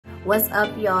What's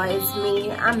up, y'all? It's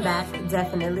me. I'm back,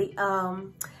 definitely.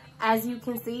 As you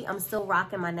can see, I'm still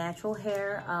rocking my natural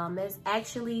hair. It's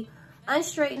actually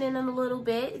unstraightening a little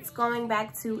bit. It's going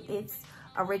back to its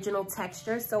original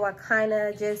texture. So I kind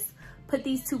of just put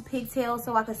these two pigtails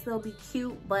so I can still be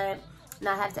cute, but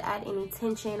not have to add any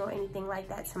tension or anything like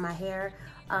that to my hair.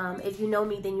 If you know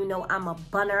me, then you know I'm a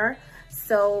bunner.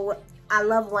 So I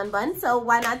love one bun, so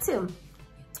why not two?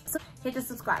 So hit the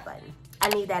subscribe button. I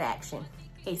need that action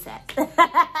ASAP.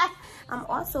 I'm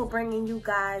also bringing you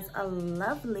guys a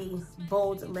lovely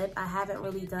bold lip. I haven't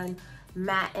really done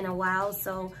matte in a while,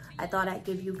 so I thought I'd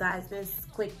give you guys this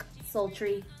quick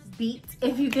sultry beat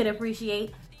if you could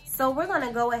appreciate. So we're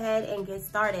gonna go ahead and get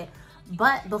started.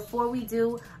 But before we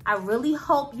do, I really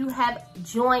hope you have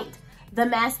joined the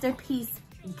Masterpiece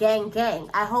gang.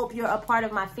 I hope you're a part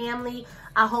of my family.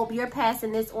 I hope you're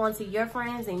passing this on to your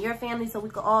friends and your family so we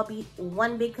could all be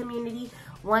one big community,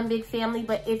 one big family.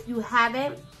 But if you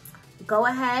haven't, go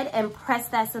ahead and press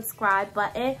that subscribe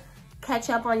button. Catch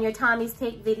up on your Tommy's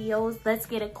Take videos. Let's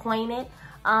get acquainted.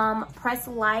 Press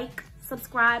like,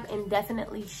 subscribe, and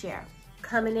definitely share.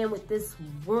 Coming in with this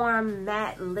warm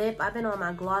matte lip. I've been on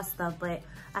my gloss stuff, but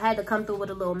I had to come through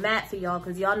with a little matte for y'all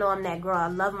because y'all know I'm that girl. I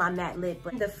love my matte lip.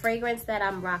 But the fragrance that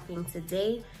I'm rocking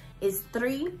today is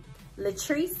 3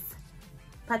 Latrice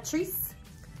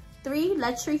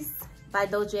by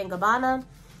Dolce & Gabbana.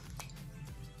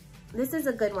 This is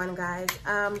a good one, guys.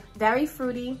 Very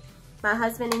fruity. My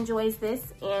husband enjoys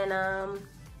this, and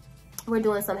we're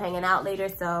doing some hanging out later,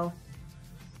 so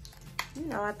you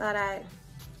know, I thought I'd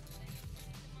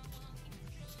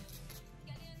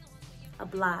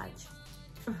oblige.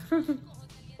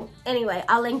 Anyway,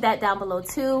 I'll link that down below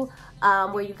too,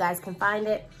 where you guys can find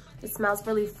it. It smells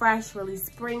really fresh, really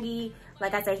springy.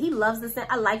 Like I said, he loves the scent.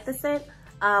 I like the scent.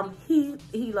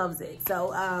 He loves it.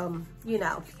 So, you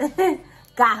know,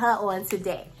 got her on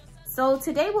today. So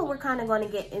today what we're kind of going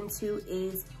to get into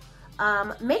is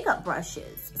makeup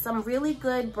brushes. Some really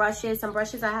good brushes, some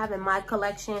brushes I have in my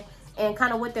collection and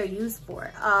kind of what they're used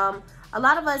for. A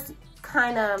lot of us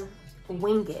kind of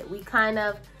wing it. We kind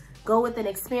of go with an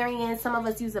experience. Some of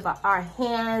us use our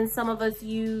hands. Some of us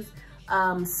use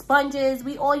sponges.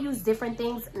 We all use different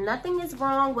things. Nothing is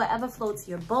wrong. Whatever floats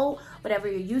your boat, whatever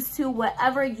you're used to,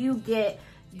 whatever you get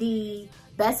the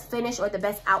best finish or the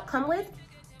best outcome with,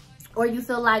 or you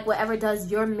feel like whatever does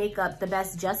your makeup the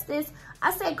best justice,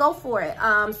 I say go for it.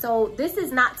 So this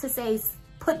is not to say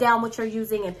put down what you're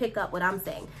using and pick up what I'm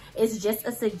saying. It's just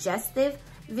a suggestive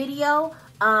video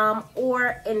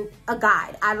or in a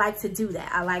guide. I like to do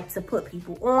that. I like to put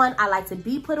people on. I like to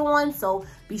be put on. So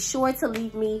be sure to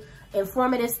leave me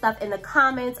informative stuff in the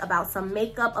comments about some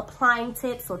makeup applying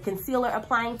tips or concealer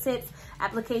applying tips,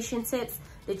 application tips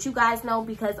that you guys know,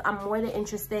 because I'm more than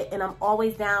interested and I'm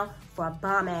always down for a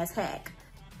bomb ass hack.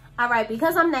 All right,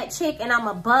 because I'm that chick and I'm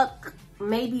a buck,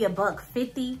 maybe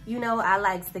 $1.50, you know, I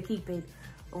like to keep it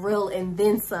real and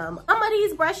then some. Some of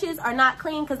these brushes are not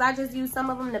clean because I just use some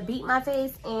of them to beat my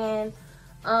face, and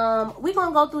we're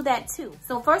gonna go through that too.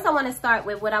 So first I want to start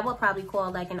with what I would probably call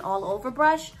like an all over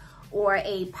brush or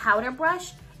a powder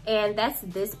brush, and that's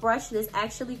this brush. This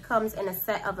actually comes in a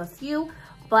set of a few,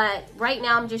 but right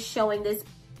now I'm just showing this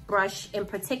brush in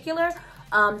particular.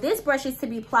 This brush is to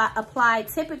be applied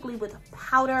typically with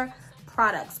powder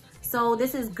products. So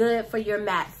this is good for your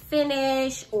matte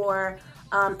finish, or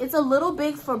it's a little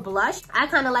big for blush. I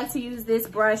kind of like to use this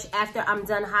brush after I'm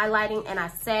done highlighting and I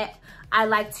set. I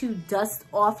like to dust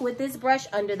off with this brush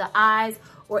under the eyes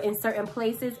or in certain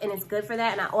places, and it's good for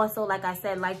that. And I also, like I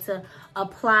said, like to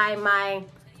apply my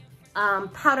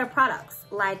powder products,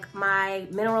 like my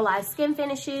mineralized skin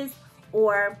finishes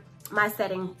or my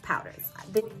setting powders.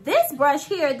 This brush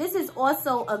here, this is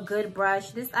also a good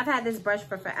brush. I've had this brush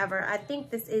for forever. I think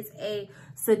this is a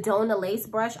Sedona lace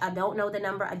brush. I don't know the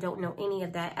number. I don't know any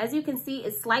of that. As you can see,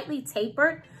 it's slightly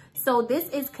tapered. So this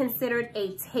is considered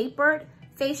a tapered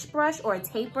face brush or a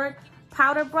tapered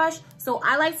powder brush. So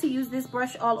I like to use this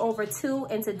brush all over too,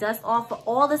 and to dust off for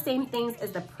all the same things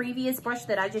as the previous brush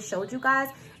that I just showed you guys.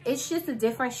 It's just a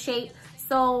different shape.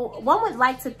 So one would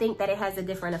like to think that it has a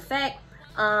different effect.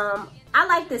 I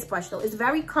like this brush though. It's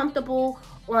very comfortable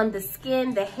on the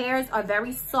skin. The hairs are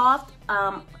very soft.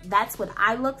 That's what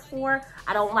I look for.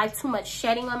 I don't like too much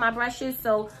shedding on my brushes.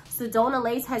 So Sedona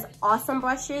Lace has awesome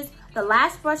brushes. The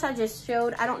last brush I just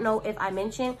showed, I don't know if I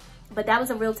mentioned, but that was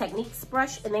a Real Techniques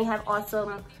brush, and they have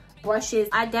awesome brushes.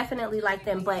 I definitely like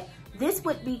them, but this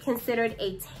would be considered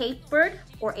a tapered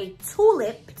or a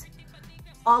tulipped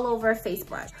all over face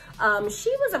brush. She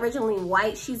was originally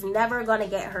white. She's never gonna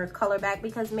get her color back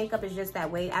because makeup is just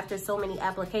that way. After so many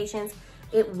applications,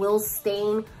 it will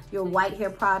stain your white hair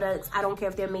products. I don't care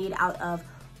if they're made out of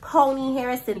pony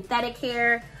hair, synthetic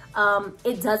hair,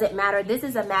 it doesn't matter. This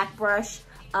is a MAC brush.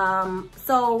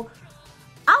 So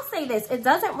I'll say this, it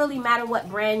doesn't really matter what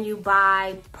brand you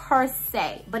buy per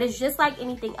se, but it's just like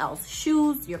anything else.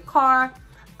 Shoes, your car,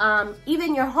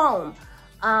 even your home.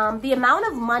 The amount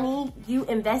of money you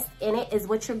invest in it is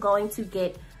what you're going to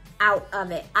get out of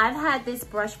it. I've had this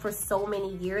brush for so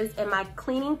many years, and my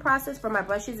cleaning process for my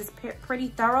brushes is pretty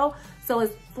thorough. So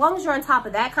as long as you're on top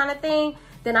of that kind of thing,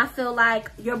 then I feel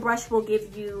like your brush will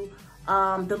give you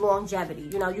the longevity.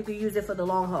 You know, you can use it for the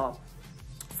long haul.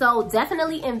 So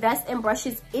definitely invest in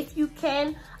brushes if you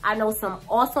can. I know some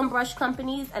awesome brush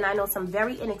companies, and I know some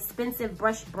very inexpensive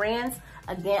brush brands.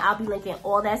 Again, I'll be linking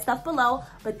all that stuff below.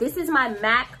 But this is my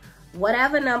MAC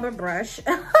whatever number brush.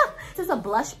 This is a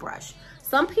blush brush.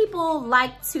 Some people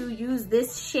like to use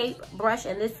this shape brush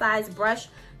and this size brush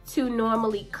to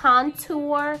normally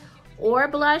contour or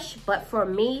blush, but for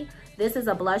me, this is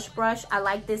a blush brush. I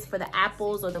like this for the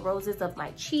apples or the roses of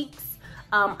my cheeks.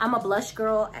 I'm a blush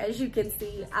girl, as you can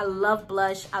see. I love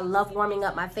blush. I love warming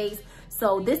up my face.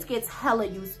 So this gets hella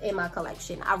use in my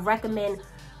collection. I recommend,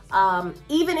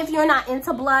 even if you're not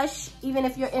into blush, even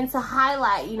if you're into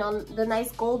highlight, you know, the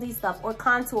nice goldy stuff or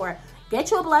contour, get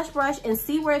you a blush brush and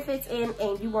see where it fits in,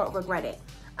 and you won't regret it.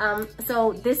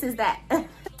 So this is that.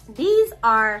 These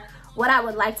are what I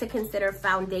would like to consider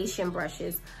foundation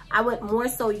brushes. I would more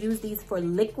so use these for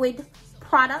liquid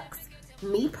products.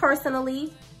 Me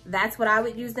personally, that's what I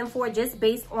would use them for, just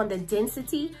based on the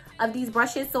density of these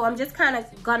brushes. So I'm just kind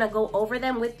of gonna go over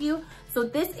them with you. So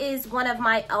this is one of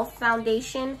my e.l.f.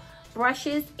 foundation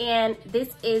brushes, and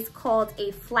this is called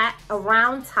a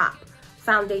round top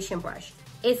foundation brush.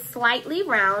 It's slightly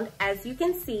round, as you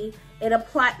can see.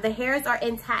 The hairs are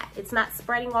intact. It's not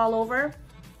spreading all over.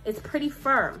 It's pretty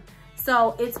firm.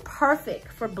 So it's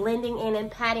perfect for blending in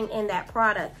and patting in that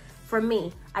product. For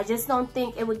me, I just don't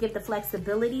think it would give the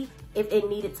flexibility if it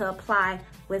needed to apply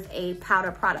with a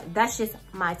powder product. That's just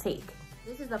my take.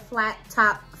 This is a flat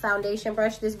top foundation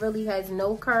brush. This really has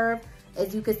no curve.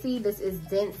 As you can see, this is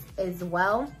dense as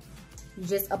well. You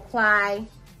just apply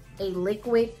a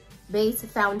liquid base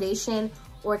foundation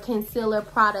or concealer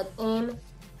product in.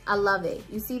 I love it.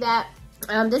 You see that?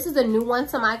 This is a new one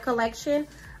to my collection.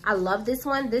 I love this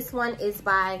one. This one is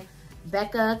by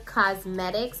Becca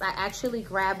Cosmetics. I actually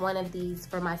grabbed one of these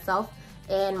for myself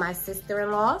and my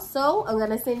sister-in-law, so I'm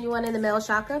gonna send you one in the mail,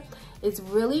 Shaka. It's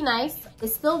really nice.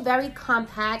 It's still very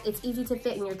compact. It's easy to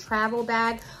fit in your travel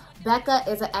bag. Becca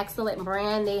is an excellent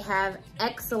brand. They have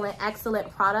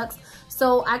excellent products.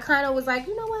 So I kind of was like,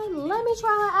 you know what, let me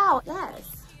try it out.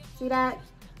 Yes, see that?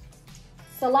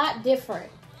 It's a lot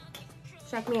different.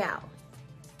 Check me out.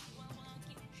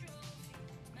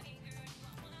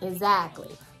 Exactly.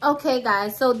 Okay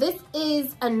guys, so this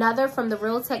is another from the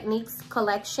Real Techniques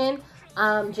collection,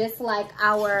 just like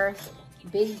our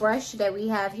big brush that we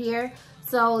have here.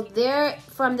 So they're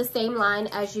from the same line,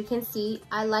 as you can see.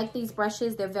 I like these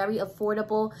brushes. They're very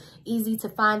affordable, easy to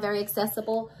find, very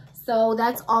accessible. So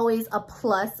that's always a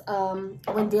plus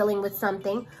when dealing with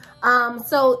something.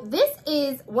 So this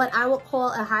is what I would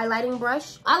call a highlighting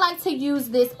brush. I like to use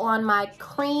this on my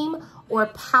cream or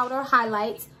powder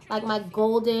highlights, like my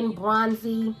golden,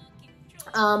 bronzy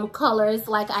colors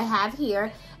like I have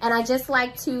here. And I just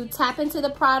like to tap into the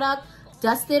product,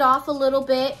 dust it off a little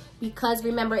bit, because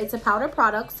remember, it's a powder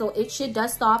product, so it should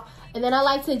dust off. And then I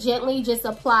like to gently just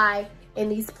apply in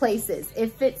these places.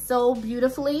 It fits so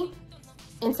beautifully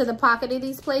into the pocket of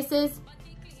these places,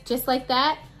 just like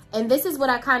that. And this is what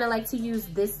I kind of like to use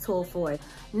this tool for.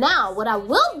 Now, what I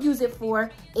will use it for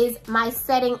is my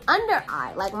setting under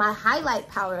eye, like my highlight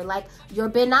powder, like your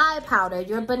Benai powder,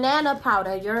 your banana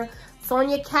powder, your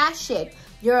Sonia Kashuk,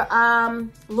 your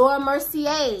Laura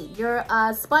Mercier, your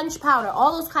sponge powder,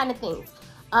 all those kind of things.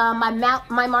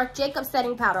 My Marc Jacobs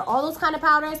setting powder, all those kind of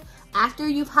powders. After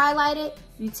you've highlighted,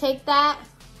 you take that,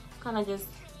 kind of just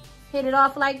hit it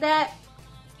off like that.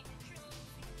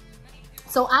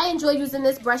 So I enjoy using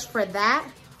this brush for that,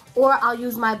 or I'll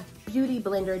use my beauty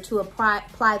blender to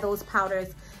apply those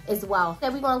powders as well.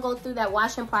 Then we're gonna go through that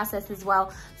washing process as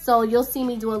well. So you'll see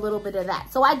me do a little bit of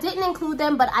that. So I didn't include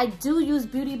them, but I do use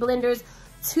beauty blenders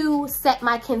to set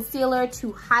my concealer,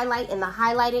 to highlight in the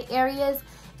highlighted areas.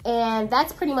 And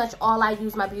that's pretty much all I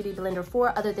use my beauty blender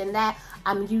for. Other than that,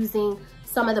 I'm using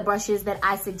some of the brushes that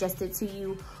I suggested to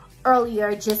you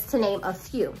earlier, just to name a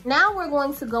few. Now we're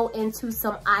going to go into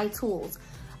some eye tools.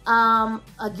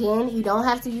 Again, you don't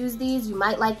have to use these. You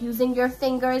might like using your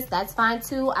fingers. That's fine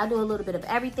too. I do a little bit of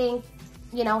everything,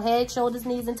 you know, head, shoulders,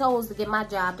 knees, and toes to get my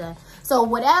job done. So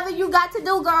whatever you got to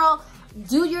do, girl,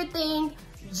 Do your thing.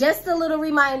 Just a little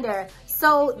reminder.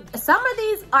 So some of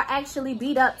these are actually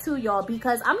beat up too, y'all,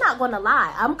 because I'm not gonna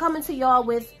lie. I'm coming to y'all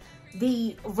with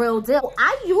the real deal.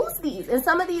 I use these, and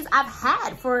some of these I've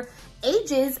had for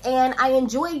ages, and I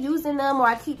enjoy using them, or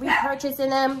I keep repurchasing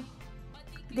them.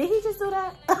 Did he just do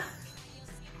that?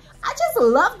 I just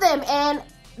love them, and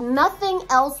nothing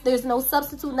else, there's no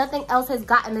substitute, nothing else has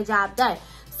gotten the job done.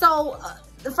 So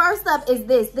the first up is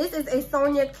this. This is a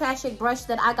Sonia Kashuk brush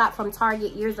that I got from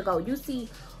Target years ago. You see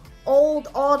old,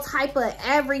 all type of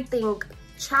everything,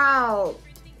 child,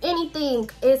 anything.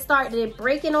 It started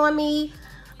breaking on me.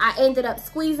 I ended up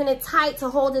squeezing it tight to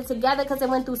hold it together because it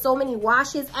went through so many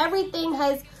washes. Everything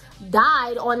has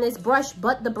died on this brush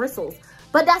but the bristles.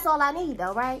 But that's all I need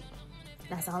though, right?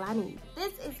 That's all I need.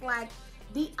 This is like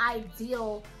the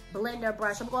ideal blender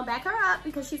brush. I'm going to back her up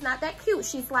because she's not that cute.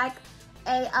 She's like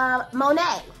a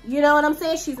Monet. You know what I'm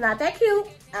saying? She's not that cute.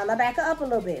 I'm going to back her up a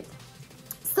little bit.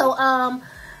 So,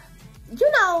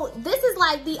 you know, this is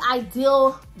like the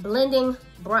ideal blending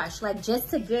brush, like just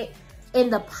to get in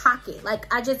the pocket.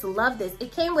 Like, I just love this.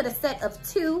 It came with a set of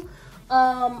 2.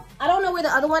 I don't know where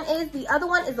the other one is. The other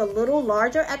one is a little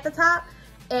larger at the top,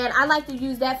 and I like to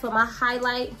use that for my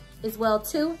highlight as well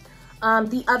too.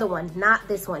 The other one, not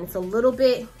this one. It's a little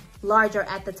bit larger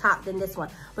at the top than this one,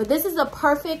 but this is a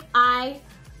perfect eye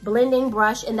blending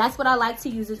brush, and that's what I like to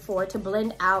use it for, to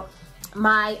blend out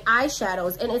my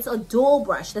eyeshadows. And it's a dual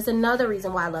brush. That's another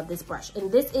reason why I love this brush. And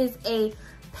this is a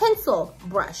pencil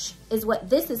brush is what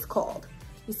this is called.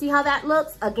 You see how that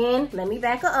looks? Again, let me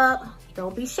back her up.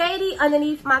 Don't be shady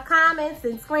underneath my comments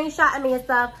and screenshotting me and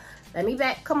stuff. Let me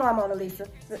back. Come on, Mona Lisa.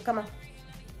 Come on.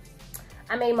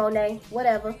 I mean Monet,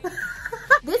 whatever.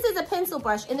 This is a pencil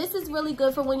brush, and this is really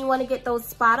good for when you want to get those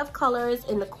spot of colors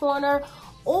in the corner,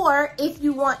 or if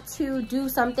you want to do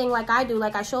something like I do,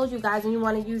 like I showed you guys, and you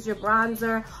want to use your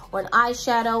bronzer or an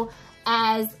eyeshadow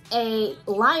as a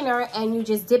liner, and you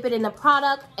just dip it in the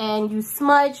product and you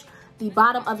smudge the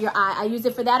bottom of your eye. I use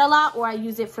it for that a lot, or I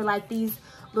use it for like these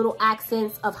little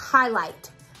accents of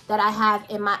highlight that I have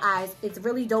in my eyes. It's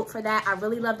really dope for that. I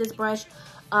really love this brush.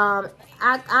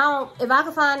 If I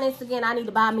can find this again, I need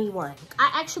to buy me one.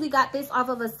 I actually got this off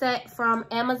of a set from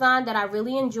Amazon that I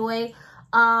really enjoy.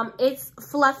 It's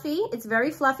fluffy. It's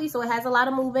very fluffy, so it has a lot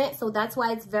of movement. So that's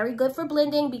why it's very good for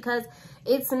blending, because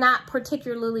it's not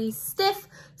particularly stiff.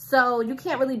 So you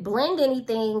can't really blend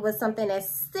anything with something that's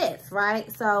stiff, right?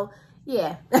 So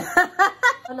yeah.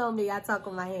 You know me, I talk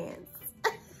with my hands.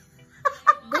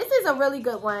 This is a really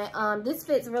good one. This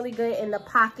fits really good in the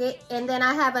pocket. And then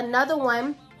I have another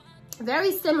one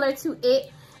very similar to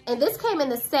it. And this came in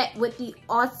the set with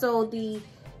the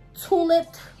tulip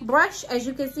brush. As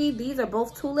you can see, these are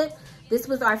both tulip. This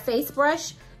was our face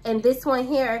brush. And this one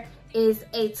here is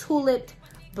a tulip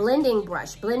blending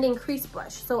brush, blending crease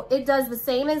brush. So it does the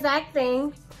same exact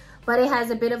thing, but it has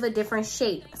a bit of a different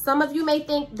shape. Some of you may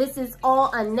think this is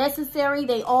all unnecessary.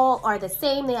 They all are the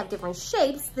same. They have different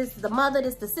shapes. This is the mother,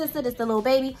 this is the sister, this is the little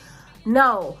baby.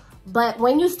 No, but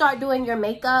when you start doing your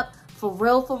makeup, for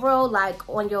real, like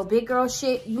on your big girl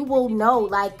shit, you will know,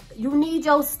 like, you need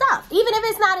your stuff. Even if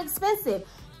it's not expensive,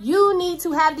 you need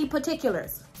to have the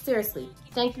particulars. Seriously,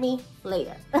 thank me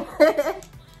later.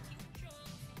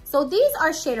 So these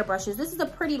are shader brushes. This is a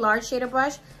pretty large shader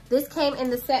brush. This came in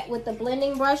the set with the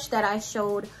blending brush that I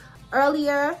showed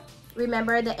earlier.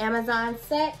 Remember the Amazon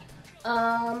set?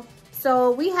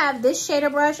 So we have this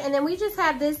shader brush, and then we just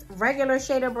have this regular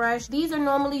shader brush. These are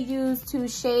normally used to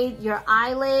shade your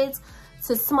eyelids,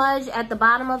 to smudge at the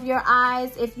bottom of your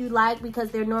eyes if you like,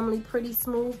 because they're normally pretty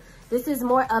smooth. This is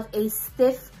more of a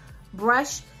stiff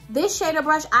brush. This shader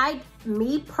brush,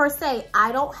 me per se,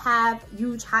 I don't have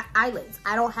huge eyelids.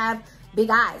 I don't have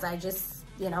big eyes. I just,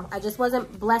 you know, I just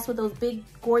wasn't blessed with those big,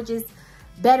 gorgeous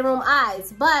bedroom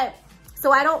eyes. But,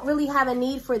 so I don't really have a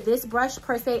need for this brush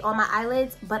per se on my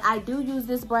eyelids, but I do use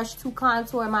this brush to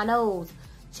contour my nose.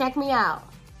 Check me out.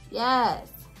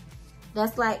 Yes.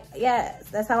 That's like, yes,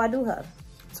 that's how I do her.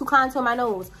 To contour my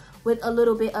nose with a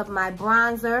little bit of my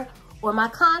bronzer or my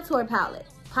contour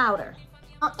powder.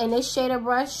 And this shader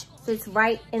brush fits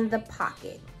right in the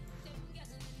pocket.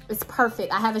 It's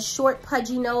perfect. I have a short,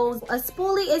 pudgy nose. A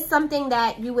spoolie is something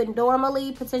that you would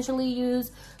normally potentially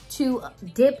use to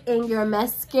dip in your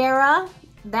mascara.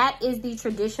 That is the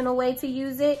traditional way to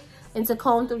use it, and to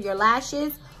comb through your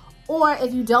lashes. Or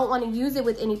if you don't want to use it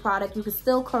with any product, you can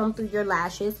still comb through your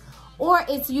lashes. Or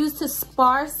it's used to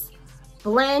sparse,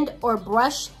 blend, or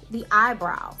brush the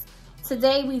eyebrows.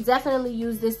 Today, we definitely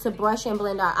use this to brush and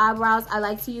blend our eyebrows. I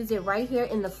like to use it right here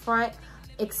in the front,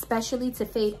 especially to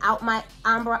fade out my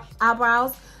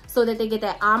eyebrows so that they get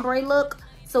that ombre look.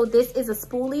 So this is a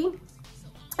spoolie.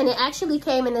 And it actually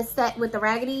came in a set with the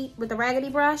raggedy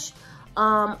brush,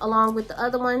 along with the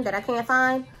other one that I can't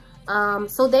find.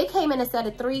 So they came in a set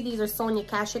of 3. These are Sonia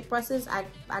Kashuk brushes.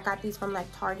 I got these from like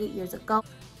Target years ago.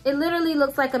 It literally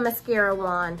looks like a mascara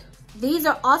wand. These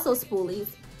are also spoolies,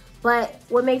 but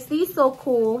what makes these so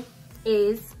cool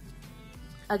is,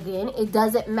 again, it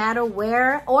doesn't matter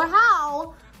where or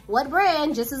how, what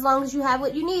brand, just as long as you have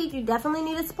what you need. You definitely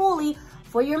need a spoolie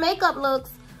for your makeup looks.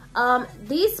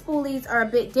 These spoolies are a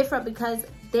bit different because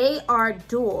they are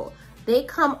dual. They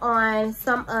come on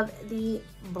some of the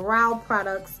brow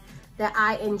products that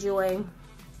I enjoy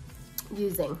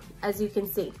using, as you can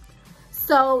see.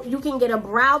 So you can get a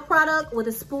brow product with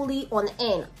a spoolie on the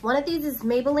end. One of these is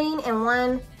Maybelline and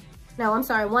one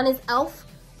is e.l.f.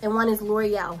 and one is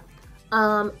L'Oreal.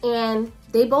 And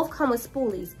they both come with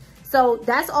spoolies. So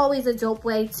that's always a dope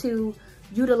way to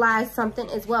utilize something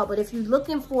as well. But if you're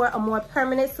looking for a more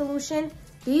permanent solution,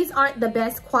 these aren't the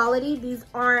best quality. These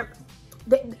aren't,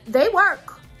 they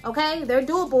work, okay? They're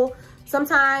doable.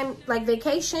 Sometimes, like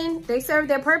vacation, they serve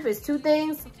their purpose. 2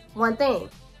 things, 1 thing.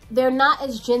 They're not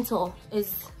as gentle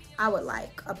as I would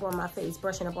like up on my face,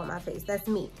 brushing up on my face. That's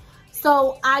me.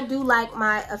 So I do like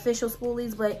my official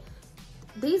spoolies, but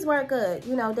these work good.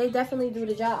 You know, they definitely do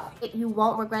the job. You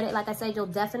won't regret it. Like I said, you'll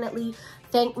definitely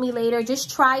thank me later. Just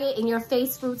try it in your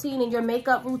face routine, in your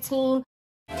makeup routine.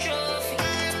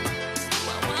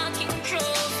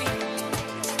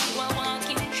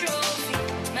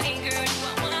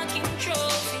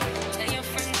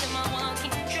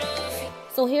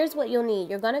 So here's what you'll need.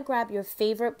 You're gonna grab your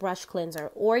favorite brush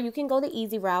cleanser, or you can go the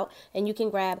easy route and you can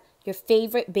grab your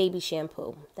favorite baby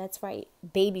shampoo. That's right,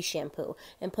 baby shampoo.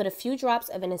 And put a few drops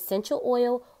of an essential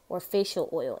oil or facial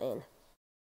oil in.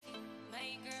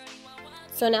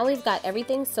 So now we've got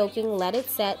everything soaking. Let it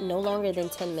set no longer than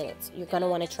 10 minutes. You're gonna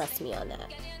wanna trust me on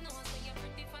that.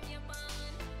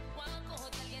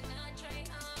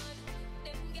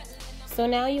 So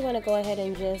now you wanna go ahead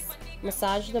and just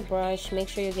massage the brush. Make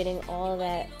sure you're getting all of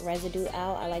that residue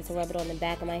out. I like to rub it on the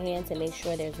back of my hand to make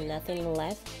sure there's nothing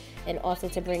left, and also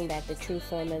to bring back the true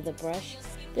form of the brush.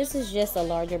 This is just a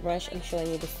larger brush. I'm showing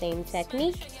you the same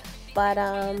technique, but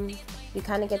you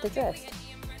kind of get the drift.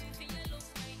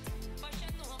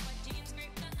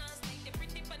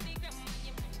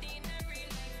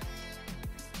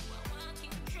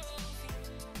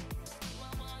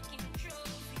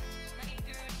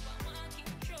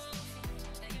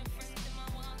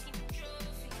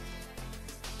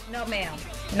 No, ma'am.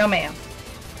 No, ma'am.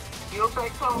 You okay,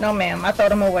 Chloe? No, ma'am. I throw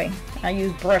them away. I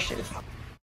use brushes.